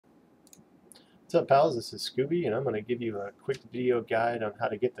What's up, pals? This is Scooby, and I'm going to give you a quick video guide on how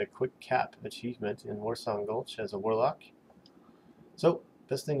to get the Quick Cap achievement in Warsong Gulch as a Warlock. So,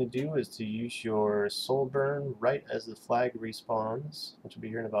 best thing to do is to use your Soulburn right as the flag respawns, which will be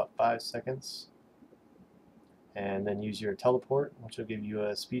here in about 5 seconds. And then use your teleport, which will give you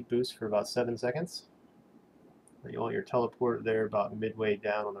a speed boost for about 7 seconds. You want your teleport there about midway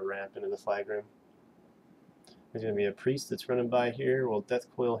down on the ramp into the flag room. There's going to be a priest that's running by here. We'll death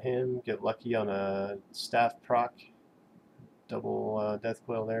coil him, get lucky on a staff proc. Double death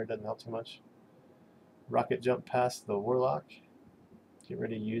coil there, doesn't help too much. Rocket jump past the warlock. Get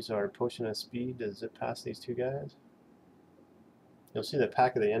ready to use our potion of speed to zip past these two guys. You'll see the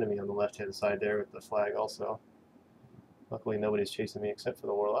pack of the enemy on the left hand side there with the flag also. Luckily nobody's chasing me except for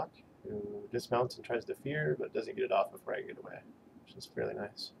the warlock, who dismounts and tries to fear but doesn't get it off before I get away, which is fairly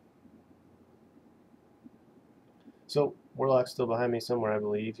nice. So, Warlock's still behind me somewhere, I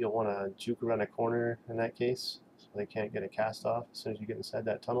believe. You'll want to juke around a corner in that case, so they can't get a cast off as soon as you get inside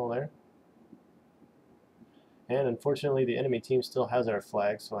that tunnel there. And unfortunately, the enemy team still has our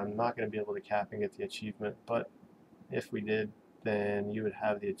flag, so I'm not going to be able to cap and get the achievement, but if we did, then you would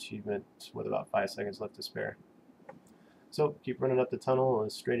have the achievement with about 5 seconds left to spare. So, keep running up the tunnel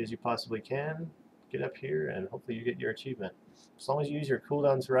as straight as you possibly can. Get up here, and hopefully you get your achievement. As long as you use your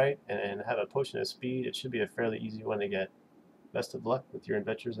cooldowns right and have a potion of speed, it should be a fairly easy one to get. Best of luck with your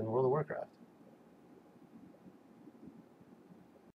adventures in World of Warcraft.